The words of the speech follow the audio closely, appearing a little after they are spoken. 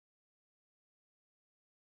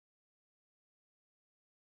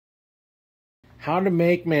How to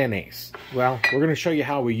make mayonnaise. Well, we're going to show you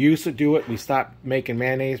how we used to do it. We stopped making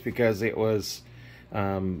mayonnaise because it was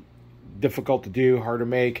difficult to do, hard to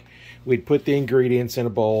make. We'd put the ingredients in a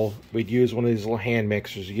bowl. We'd use one of these little hand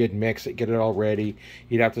mixers. You'd mix it, get it all ready.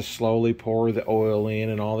 You'd have to slowly pour the oil in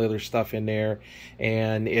and all the other stuff in there.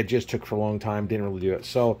 And it just took for a long time. Didn't really do it.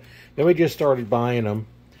 So then we just started buying them.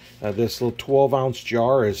 This little 12-ounce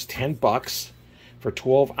jar is $10 for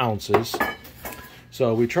 12 ounces.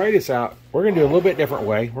 So we try this out. We're going to do a little bit different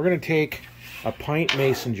way. We're going to take a pint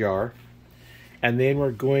mason jar, and then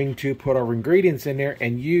we're going to put our ingredients in there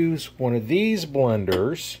and use one of these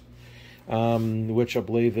blenders, which I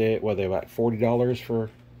believe they're about $40 for.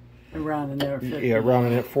 Around in there. 50. Yeah, around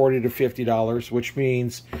in there, $40 to $50, which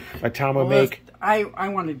means by the time I make. I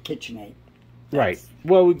wanted KitchenAid. Right.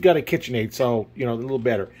 Well, we've got a KitchenAid, so you know a little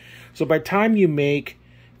better. So by the time you make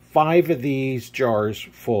 5 of these jars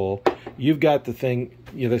full, you've got the thing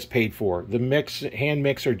that's paid for. The hand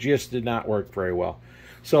mixer just did not work very well.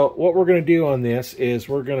 So what we're going to do on this is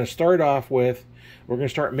we're going to start off with, we're going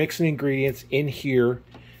to start mixing ingredients in here.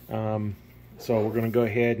 So we're going to go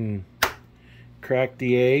ahead and crack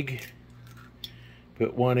the egg,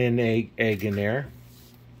 put one egg in there.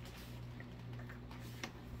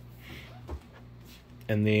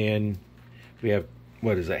 And then we have,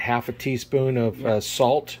 what is it, half a teaspoon of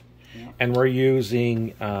salt. Yeah. And we're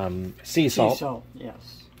using sea salt. Sea salt,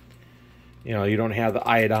 yes. You know, you don't have the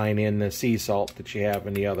iodine in the sea salt that you have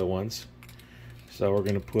in the other ones. So we're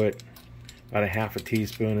going to put about a half a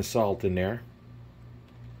teaspoon of salt in there.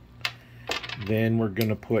 Then we're going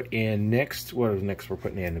to put in next, what is next we're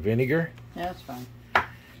putting in? The vinegar. Yeah, that's fine.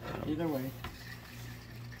 Either way.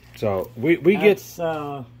 So we get...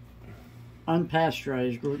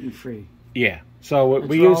 unpasteurized, gluten-free. Yeah. So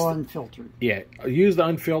we use all unfiltered. Yeah, use the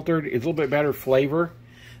unfiltered. It's a little bit better flavor.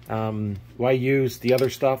 Why use the other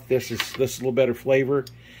stuff? This is a little better flavor,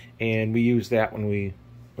 and we use that when we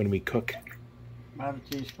cook. About a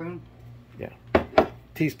teaspoon. Yeah,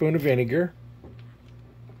 teaspoon of vinegar,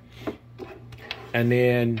 and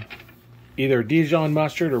then either Dijon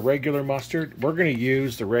mustard or regular mustard. We're going to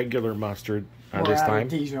use the regular mustard this time.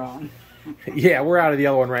 Dijon. Yeah, we're out of the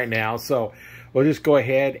other one right now, so we'll just go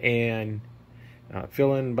ahead and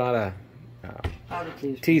fill in about a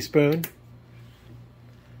teaspoon.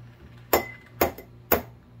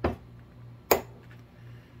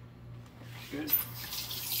 Good.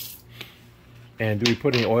 And do we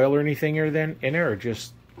put any oil or anything in there, or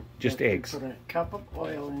just eggs? Put a cup of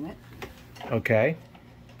oil in it. Okay.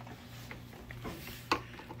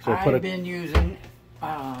 So I've been using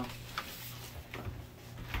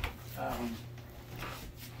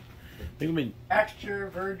extra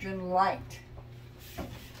virgin light.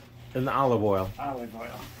 And the olive oil. Olive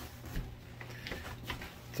oil.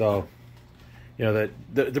 So, you know,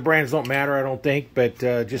 the brands don't matter, I don't think, but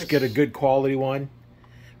just get a good quality one.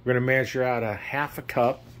 We're going to measure out a half a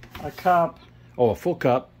cup. A cup. Oh, a full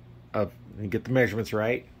cup. And get the measurements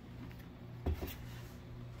right.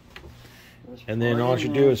 And then all you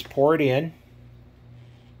do is pour it in.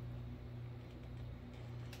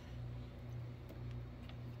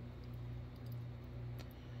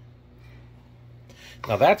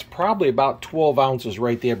 Now that's probably about 12 ounces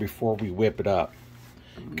right there before we whip it up,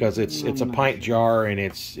 because it's a pint jar and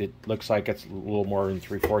it looks like it's a little more than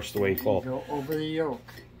 3/4 the way full. Go over the yolk.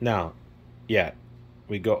 Now, yeah,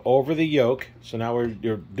 we go over the yolk. So now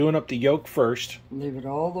you're doing up the yolk first. Leave it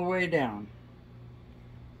all the way down.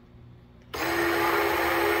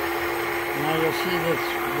 Now you'll see this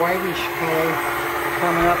whitish color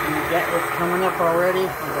coming up, and you get it coming up already to the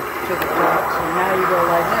top. So now you go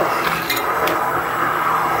like this.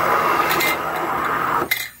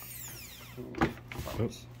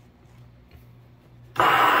 Oops.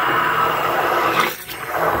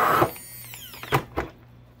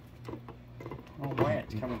 Oh boy,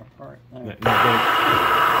 it's coming apart.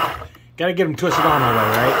 Gotta get them twisted on all the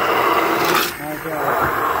way, right? Okay.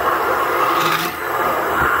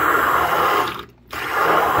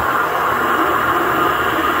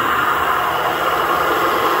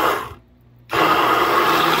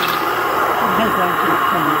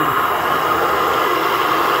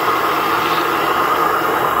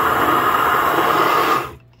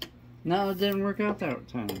 No, it didn't work out that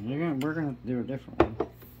time. We're gonna do a different one.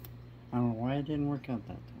 I don't know why it didn't work out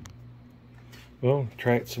that time. Well,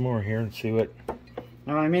 try it some more here and see what.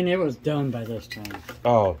 No, I mean it was done by this time.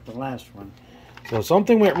 Oh, the last one. So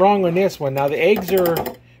something went wrong on this one. Now the eggs are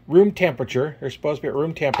room temperature. They're supposed to be at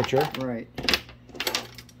room temperature. Right.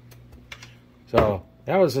 So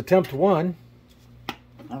that was attempt 1. I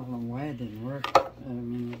don't know why it didn't work. I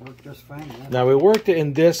mean, it worked just fine. Now we worked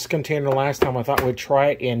in this container last time. I thought we'd try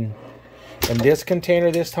it in in this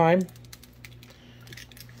container this time.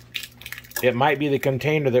 It might be the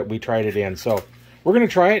container that we tried it in. So we're going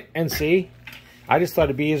to try it and see. I just thought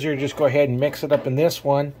it'd be easier to just go ahead and mix it up in this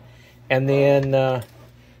one. And then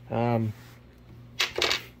don't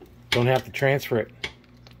have to transfer it.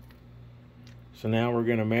 So now we're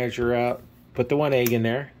going to measure out, put the 1 egg in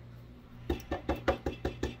there.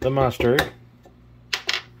 The mustard.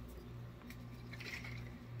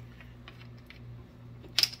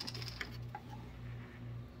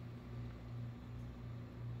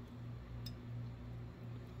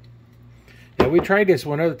 Now we tried this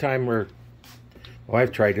one other time where, well,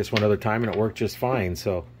 I've tried this one other time and it worked just fine.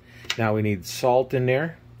 So now we need salt in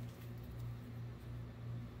there.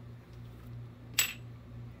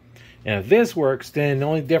 And if this works, then the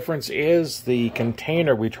only difference is the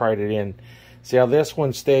container we tried it in. See how this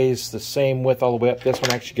one stays the same width all the way up? This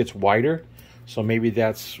one actually gets wider. So maybe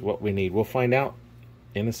that's what we need. We'll find out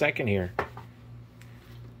in a second here.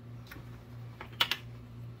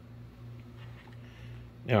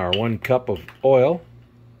 Now our 1 cup of oil.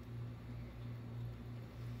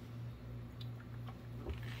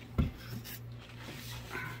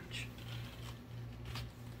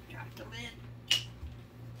 Got the lid.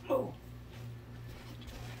 Oh.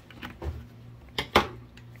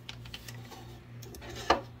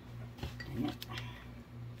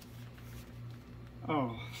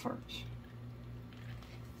 Oh, farts.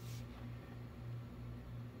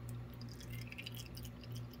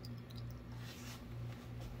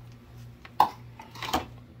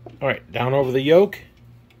 All right, down over the yolk.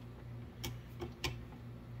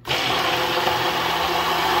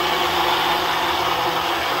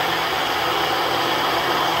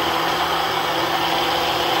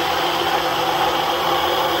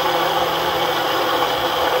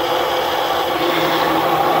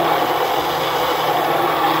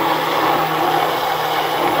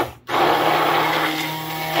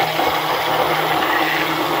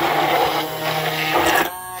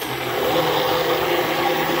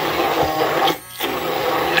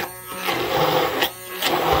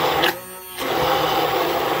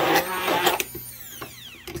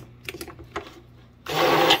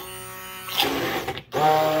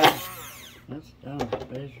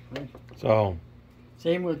 So,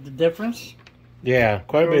 same with the difference. Yeah,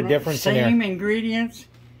 quite a bit of difference in there. Same ingredients,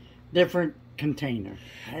 different container.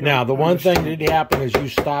 Now, the one thing that did happen is you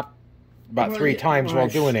stopped about 3 times while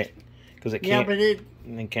doing it. Because it yeah, but it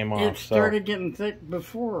came off. It started getting thick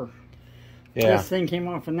before. Yeah. This thing came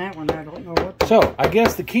off in that one. I don't know what. So, I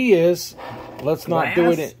guess the key is, let's not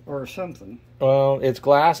do it. Or something. Well, it's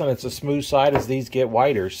glass and it's a smooth side as these get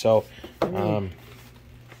wider. So, yeah,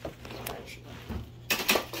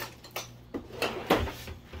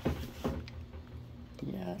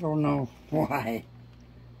 I don't know why.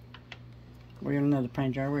 We got another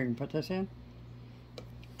paint jar we can put this in?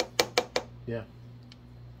 Yeah.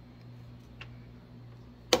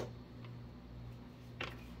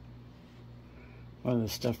 Well,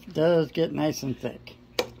 this stuff does get nice and thick.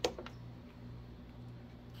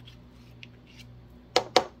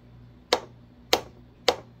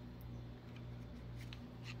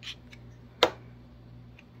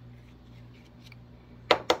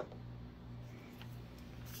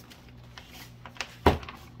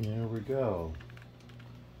 There we go.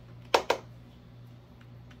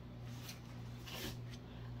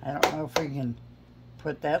 I don't know if we can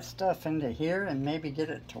put that stuff into here and maybe get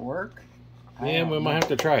it to work. Yeah, we might have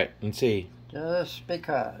to try it and see. Just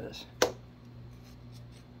because.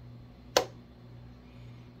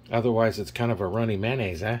 Otherwise, it's kind of a runny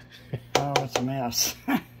mayonnaise, huh? Oh, it's a mess.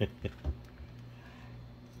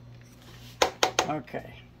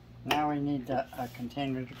 Okay. Now we need a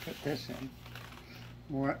container to put this in.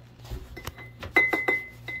 What?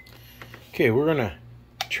 Okay, we're going to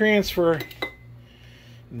transfer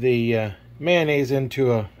the mayonnaise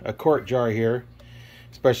into a quart jar here.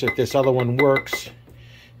 Especially if this other one works,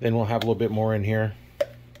 then we'll have a little bit more in here.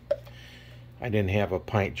 I didn't have a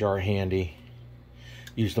pint jar handy.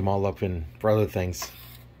 Used them all up for other things.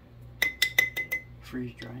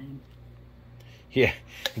 Freeze drying. Yeah,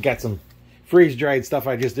 I got some freeze dried stuff.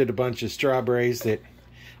 I just did a bunch of strawberries that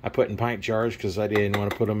I put in pint jars because I didn't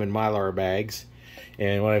want to put them in Mylar bags.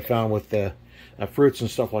 And what I found with the fruits and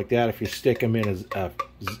stuff like that, if you stick them in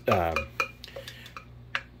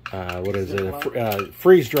what is it?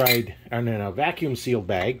 Freeze dried and in a vacuum sealed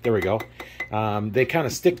bag. There we go. They kind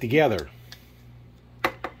of stick together.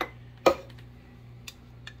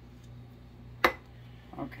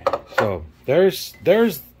 Okay. So there's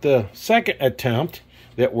the second attempt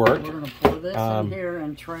that worked. We're gonna pour this in here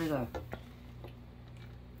and try to.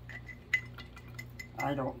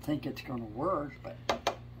 I don't think it's gonna work, but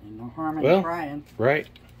Ain't no harm in trying. Right.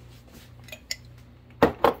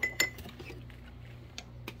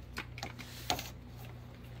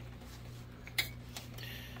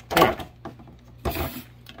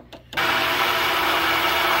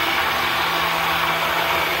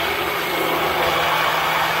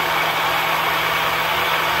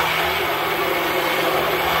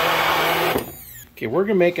 Okay, we're going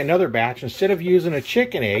to make another batch. Instead of using a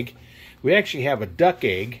chicken egg, we actually have a duck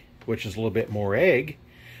egg, which is a little bit more egg.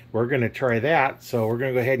 We're going to try that. So we're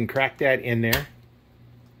going to go ahead and crack that in there.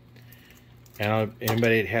 And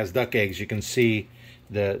anybody that has duck eggs, you can see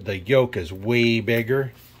the yolk is way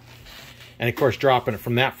bigger. And of course, dropping it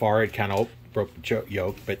from that far, it kind of broke the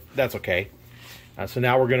yolk, but that's okay. So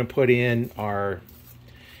now we're going to put in our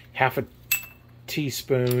half a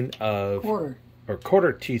teaspoon of...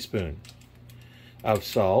 quarter teaspoon of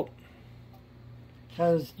salt.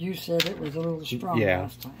 Because you said it was a little strong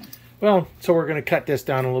last time. Well, so we're going to cut this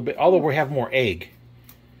down a little bit, although we have more egg.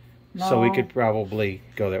 No. So we could probably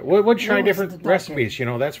go there. We'll try different recipes. You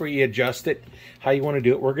know, that's where you adjust it, how you want to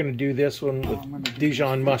do it. We're going to do this one with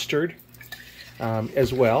Dijon mustard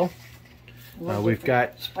as well. We've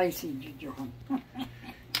got... Spicy Dijon.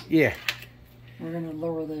 Yeah. We're going to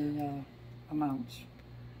lower the amounts.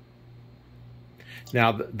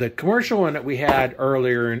 Now, the commercial one that we had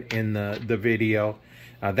earlier in the video,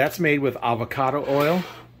 that's made with avocado oil.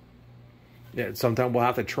 Yeah, sometimes we'll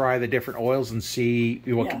have to try the different oils and see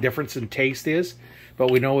what the difference in taste is.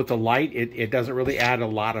 But we know with the light, it doesn't really add a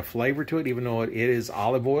lot of flavor to it, even though it is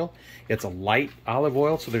olive oil. It's a light olive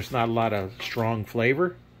oil, so there's not a lot of strong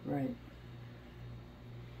flavor. Right.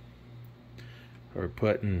 We're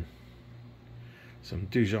putting some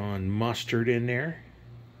Dijon mustard in there.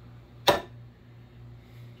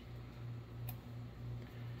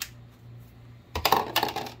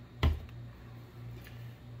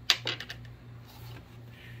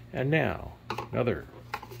 And now, another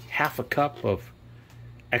half a cup of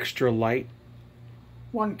extra light.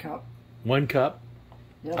 1 cup. 1 cup.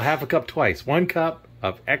 Yes. A half a cup twice. 1 cup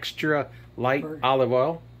of extra light olive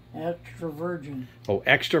oil. Extra virgin. Oh,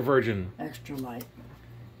 extra virgin. Extra light.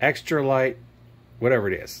 Extra light,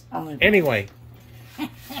 whatever it is. Olive anyway.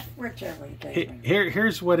 Whichever you take.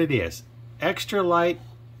 Here's what it is. Extra light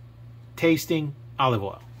tasting olive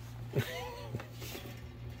oil.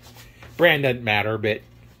 Brand doesn't matter, but...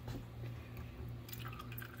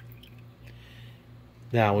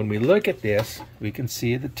 Now, when we look at this, we can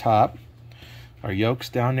see at the top, our yolk's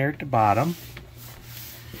down there at the bottom.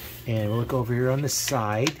 And we'll look over here on the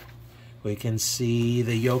side. We can see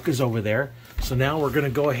the yolk is over there. So now we're going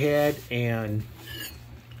to go ahead and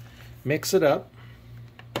mix it up.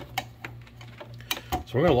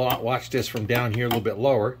 So we're going to watch this from down here a little bit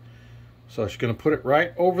lower. So she's going to put it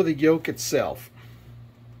right over the yolk itself.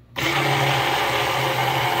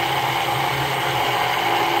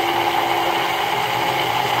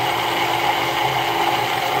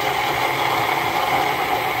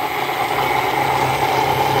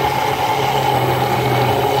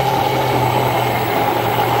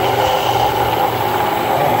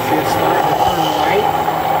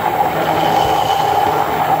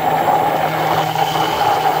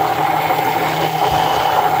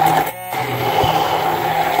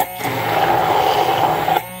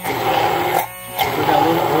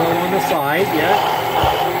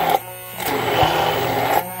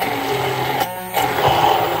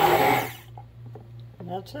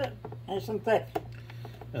 That's it. Nice and thick.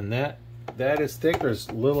 And that is thick. There's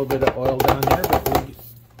a little bit of oil down there, but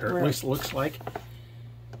or at least looks like.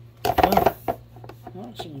 A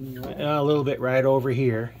little bit right over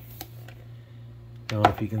here. I don't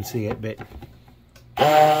know if you can see it, but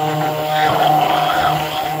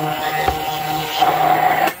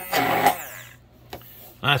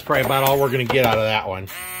that's probably about all we're going to get out of that one.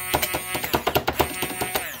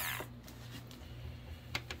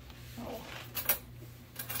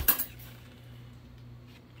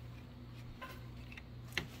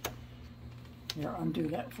 Here, undo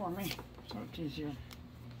that for me so it's easier.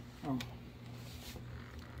 Oh.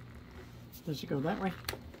 Does it go that way?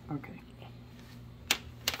 Okay.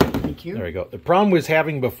 Thank you. There we go. The problem we was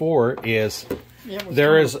having before is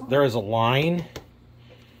there is a line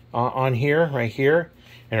on here, right here,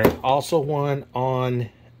 and there's also one on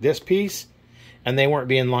this piece, and they weren't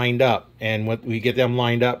being lined up. And when we get them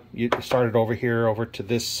lined up, you start it over here, over to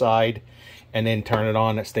this side, and then turn it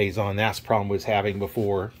on. It stays on. That's the problem we was having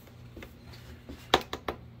before.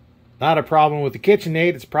 Not a problem with the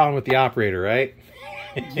KitchenAid, it's a problem with the operator, right?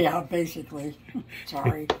 Yeah, basically.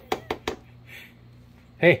 Sorry.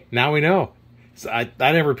 Hey, now we know. So I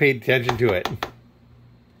never paid attention to it.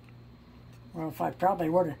 Well, if I probably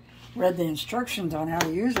would have read the instructions on how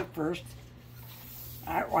to use it first.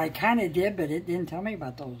 I kind of did, but it didn't tell me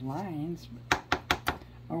about those lines.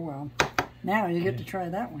 Oh well. Now you get to try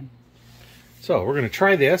that one. So we're going to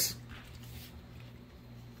try this.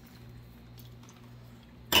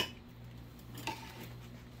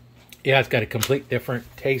 Yeah, it's got a complete different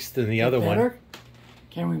taste than the other one.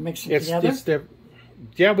 Can we mix it together?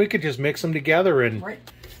 Yeah, we could just mix them together and right.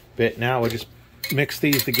 But now we'll just mix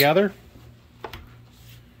these together.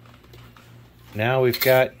 Now we've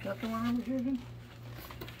got. Is that the one I was using?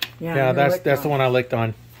 Yeah, that's the one I licked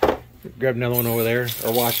on. Grab another one over there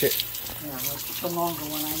or wash it. Yeah, that's the longer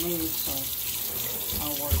one I need, so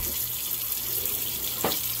I'll wash it.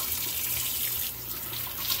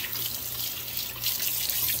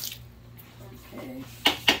 Okay.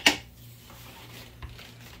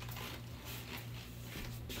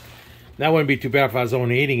 That wouldn't be too bad if I was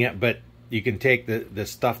only eating it, but you can take the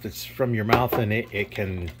stuff that's from your mouth and it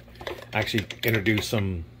can actually introduce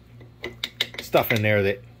some stuff in there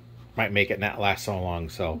that might make it not last so long.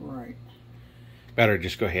 So right. Better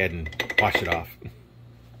just go ahead and wash it off.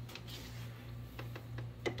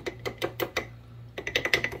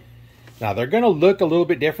 Now they're going to look a little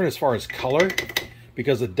bit different as far as color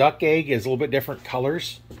because the duck egg is a little bit different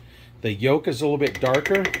colors. The yolk is a little bit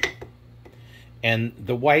darker. And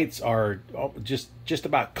the whites are just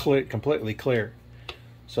about clear, completely clear.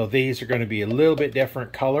 So these are going to be a little bit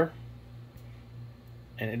different color.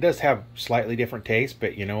 And it does have slightly different taste,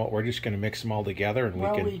 but you know what? We're just going to mix them all together.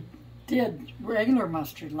 And we did regular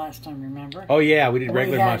mustard last time, remember? Oh, yeah, we did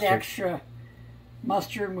regular mustard. We had extra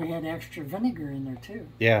mustard and we had extra vinegar in there, too.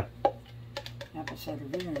 Yeah. Apple cider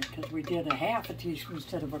vinegar, because we did a half a teaspoon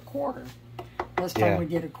instead of a quarter. This time we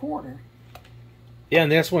did a quarter. Yeah,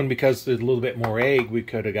 and this one, because there's a little bit more egg, we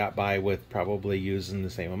could have got by with probably using the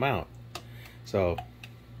same amount. So.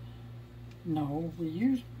 No,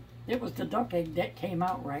 it was the duck egg that came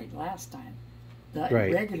out right last time. The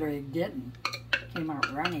right. regular egg didn't. Came out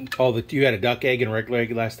runny. Oh, you had a duck egg and a regular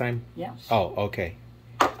egg last time? Yes. Oh, okay.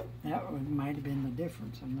 That might have been the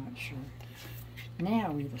difference, I'm not sure.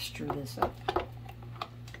 Now we just stir this up.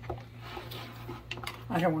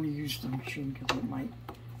 I don't want to use the machine because it might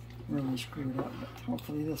really screw it up, but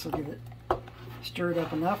hopefully this will give it stirred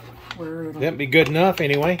up enough where it'll... That'd be good enough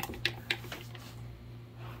anyway.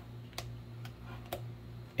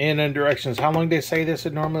 And then directions. How long do they say this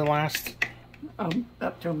would normally last?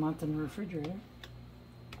 Up to a month in the refrigerator.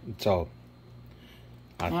 So,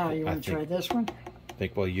 now you want to try this one? I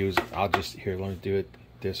think we'll use it. I'll just, here, let me do it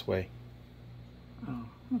this way. Oh,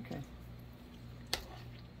 okay.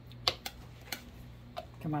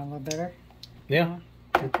 Come on, a little better? Yeah.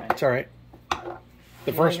 Okay. It's all right.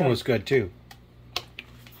 The first one was good, too.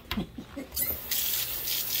 Okay.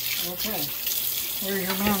 Here's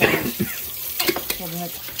your mayonnaise.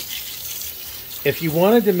 If you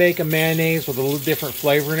wanted to make a mayonnaise with a little different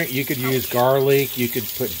flavor in it, you could use garlic. You could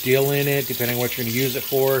put dill in it, depending on what you're going to use it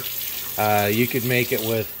for. You could make it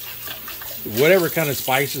with whatever kind of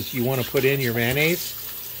spices you want to put in your mayonnaise.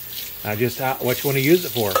 Just what you want to use it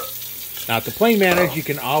for. Now, the plain mayonnaise, you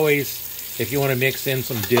can always, if you want to mix in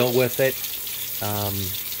some dill with it,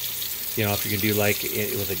 you know, if you can do like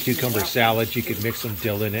with a cucumber salad, you could mix some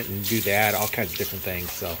dill in it and do that, all kinds of different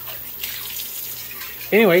things. So,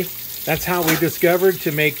 anyway, that's how we discovered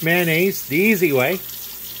to make mayonnaise the easy way.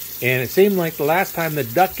 And it seemed like the last time the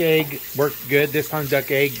duck egg worked good. This time duck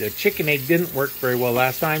egg. The chicken egg didn't work very well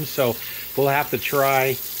last time. So we'll have to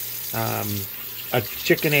try a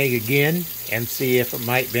chicken egg again and see if it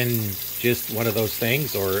might have been just one of those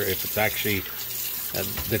things or if it's actually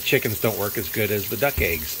the chickens don't work as good as the duck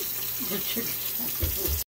eggs. The chicken